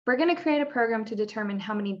We're going to create a program to determine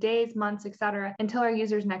how many days, months, etc. until our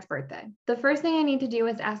user's next birthday. The first thing I need to do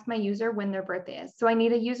is ask my user when their birthday is. So I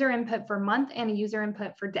need a user input for month and a user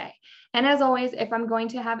input for day. And as always, if I'm going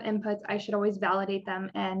to have inputs, I should always validate them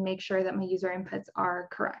and make sure that my user inputs are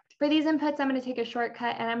correct. For these inputs, I'm going to take a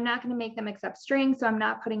shortcut and I'm not going to make them accept strings. So I'm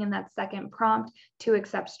not putting in that second prompt to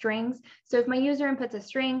accept strings. So if my user inputs a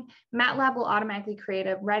string, MATLAB will automatically create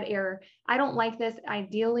a red error. I don't like this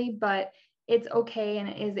ideally, but it's okay, and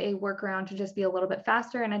it is a workaround to just be a little bit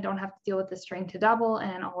faster, and I don't have to deal with the string to double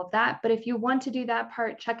and all of that. But if you want to do that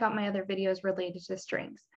part, check out my other videos related to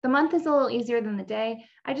strings. The month is a little easier than the day.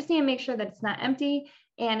 I just need to make sure that it's not empty,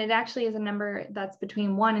 and it actually is a number that's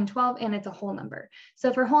between 1 and 12, and it's a whole number.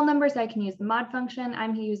 So for whole numbers, I can use the mod function.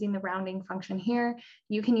 I'm using the rounding function here.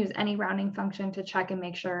 You can use any rounding function to check and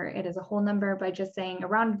make sure it is a whole number by just saying a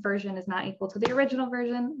rounded version is not equal to the original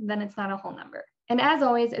version, then it's not a whole number. And as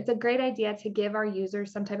always, it's a great idea to give our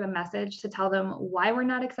users some type of message to tell them why we're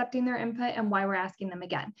not accepting their input and why we're asking them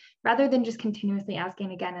again, rather than just continuously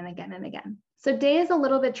asking again and again and again. So day is a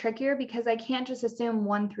little bit trickier because I can't just assume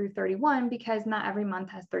 1 through 31 because not every month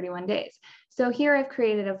has 31 days. So here I've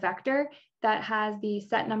created a vector that has the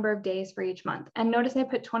set number of days for each month. And notice I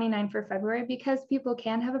put 29 for February because people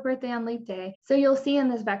can have a birthday on leap day. So you'll see in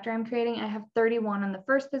this vector I'm creating, I have 31 on the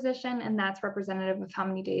first position, and that's representative of how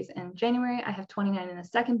many days in January. I have 29 in the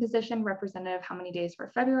second position, representative of how many days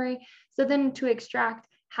for February. So then to extract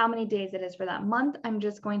how many days it is for that month, I'm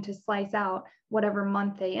just going to slice out whatever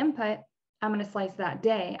month they input. I'm going to slice that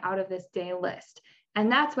day out of this day list. And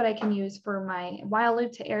that's what I can use for my while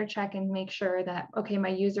loop to error check and make sure that, okay, my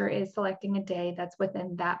user is selecting a day that's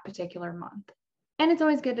within that particular month. And it's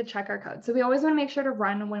always good to check our code. So we always want to make sure to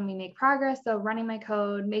run when we make progress. So running my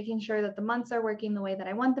code, making sure that the months are working the way that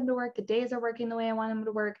I want them to work, the days are working the way I want them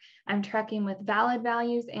to work. I'm tracking with valid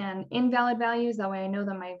values and invalid values. That way I know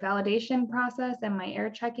that my validation process and my error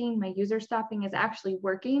checking, my user stopping is actually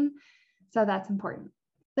working. So that's important.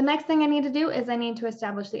 The next thing I need to do is I need to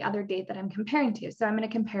establish the other date that I'm comparing to. So I'm going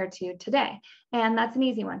to compare to today, and that's an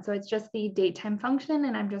easy one. So it's just the datetime function,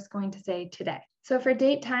 and I'm just going to say today. So for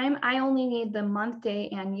datetime, I only need the month, day,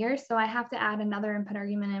 and year. So I have to add another input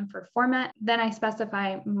argument in for format. Then I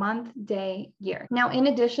specify month, day, year. Now, in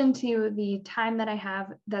addition to the time that I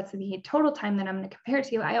have, that's the total time that I'm going to compare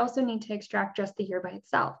to, I also need to extract just the year by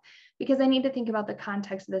itself, because I need to think about the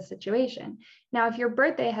context of the situation. Now, if your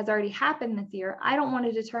birthday has already happened this year, I don't want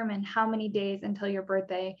to determine how many days until your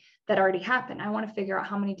birthday that already happened. I want to figure out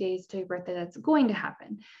how many days to your birthday that's going to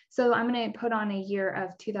happen. So I'm going to put on a year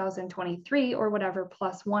of 2023 or whatever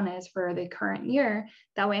 +1 is for the current year.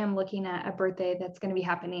 That way I'm looking at a birthday that's going to be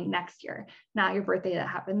happening next year, not your birthday that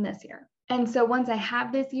happened this year. And so once I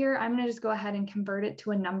have this year, I'm going to just go ahead and convert it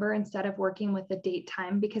to a number instead of working with the date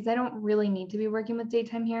time, because I don't really need to be working with date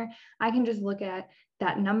time here. I can just look at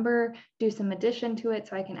that number, do some addition to it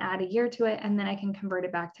so I can add a year to it, and then I can convert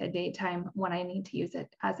it back to a date time when I need to use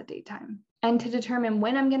it as a date time. And to determine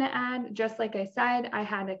when I'm going to add, just like I said, I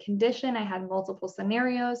had a condition, I had multiple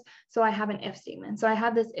scenarios. So I have an if statement. So I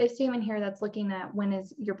have this if statement here that's looking at when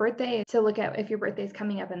is your birthday, to look at if your birthday is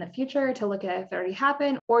coming up in the future, to look at if it already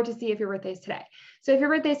happened, or to see if your birthday is today. So if your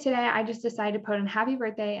birthday is today, I just decided to put in happy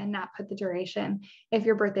birthday and not put the duration. If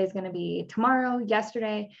your birthday is going to be tomorrow,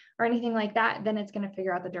 yesterday, or anything like that, then it's going to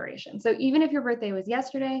figure out the duration. So even if your birthday was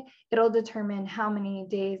yesterday, it'll determine how many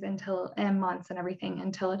days until and months and everything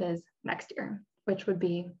until it is next year, which would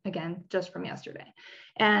be, again, just from yesterday.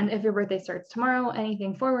 And if your birthday starts tomorrow,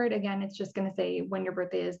 anything forward, again, it's just going to say when your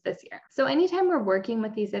birthday is this year. So anytime we're working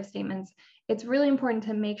with these if statements, it's really important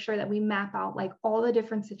to make sure that we map out like all the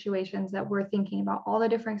different situations that we're thinking about, all the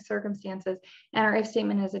different circumstances, and our if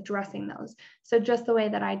statement is addressing those. So just the way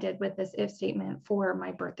that I did with this if statement for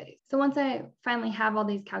my birthdays. So once I finally have all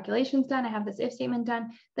these calculations done, I have this if statement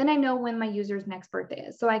done, then I know when my user's next birthday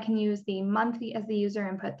is. So I can use the month as the user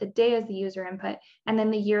input, the day as the user input, and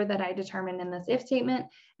then the year that I determined in this if statement.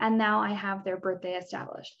 And now I have their birthday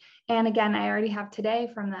established. And again, I already have today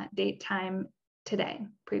from that date time today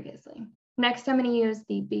previously. Next, I'm going to use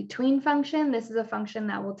the between function. This is a function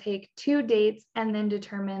that will take two dates and then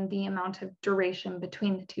determine the amount of duration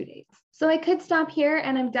between the two dates. So I could stop here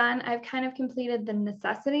and I'm done. I've kind of completed the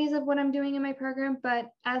necessities of what I'm doing in my program, but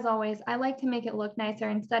as always, I like to make it look nicer.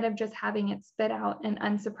 Instead of just having it spit out an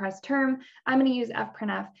unsuppressed term, I'm going to use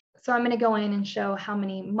fprintf. So I'm going to go in and show how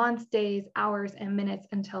many months, days, hours, and minutes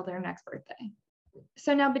until their next birthday.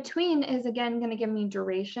 So now between is again going to give me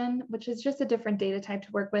duration, which is just a different data type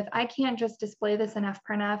to work with. I can't just display this in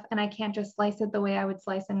fprintf, and I can't just slice it the way I would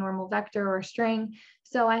slice a normal vector or string.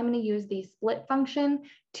 So I'm going to use the split function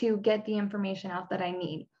to get the information out that I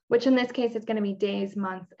need. which in this case, it's going to be days,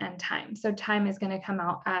 months, and time. So time is going to come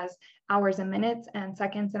out as hours and minutes and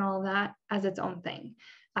seconds and all of that as its own thing.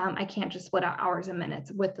 I can't just split out hours and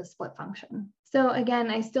minutes with the split function. So again,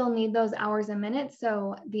 I still need those hours and minutes.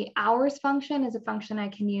 So the hours function is a function I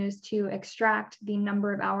can use to extract the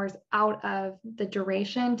number of hours out of the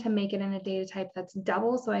duration to make it in a data type that's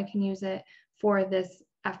double. So I can use it for this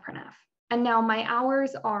fprintf. And now my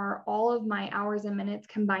hours are all of my hours and minutes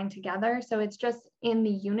combined together. So it's just in the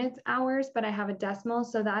units hours, but I have a decimal.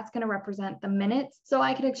 So that's going to represent the minutes. So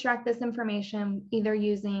I could extract this information either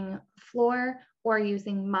using floor or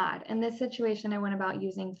using mod. In this situation, I went about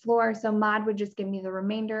using floor. So mod would just give me the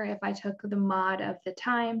remainder. If I took the mod of the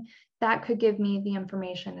time, that could give me the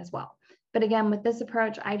information as well. But again, with this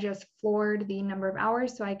approach, I just floored the number of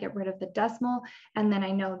hours. So I get rid of the decimal, and then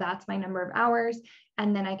I know that's my number of hours.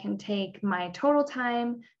 And then I can take my total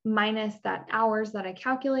time minus that hours that I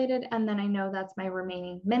calculated. And then I know that's my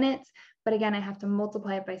remaining minutes. But again, I have to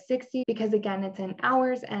multiply it by 60 because again, it's in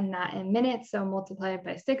hours and not in minutes. So multiply it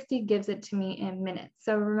by 60 gives it to me in minutes.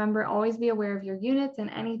 So remember, always be aware of your units and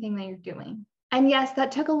anything that you're doing. And yes,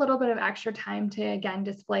 that took a little bit of extra time to, again,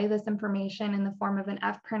 display this information in the form of an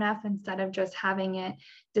fprintf instead of just having it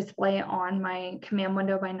display on my command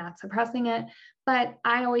window by not suppressing it. But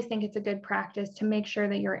I always think it's a good practice to make sure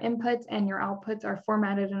that your inputs and your outputs are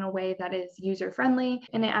formatted in a way that is user-friendly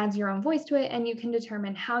and it adds your own voice to it, and you can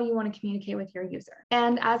determine how you want to communicate with your user.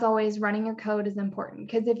 And as always, running your code is important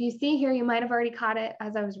because if you see here, you might have already caught it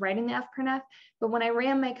as I was writing the fprintf, but when I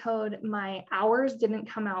ran my code, my hours didn't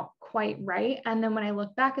come out quite right. And then when I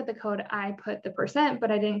look back at the code, I put the %, but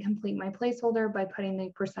I didn't complete my placeholder by putting the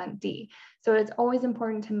 %d. So it's always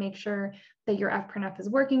important to make sure that your fprintf is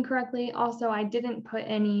working correctly. Also, I didn't put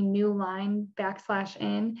any new line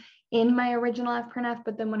 \n in my original fprintf,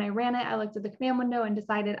 but then when I ran it, I looked at the command window and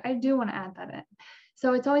decided I do want to add that in.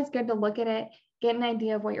 So it's always good to look at it, get an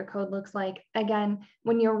idea of what your code looks like. Again,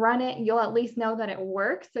 when you run it, you'll at least know that it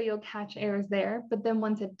works, so you'll catch errors there. But then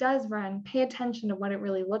once it does run, pay attention to what it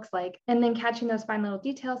really looks like. And then catching those fine little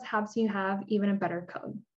details helps you have even a better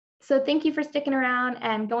code. So thank you for sticking around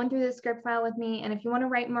and going through the script file with me. And if you want to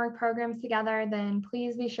write more programs together, then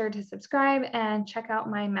please be sure to subscribe and check out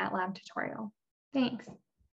my MATLAB tutorial. Thanks.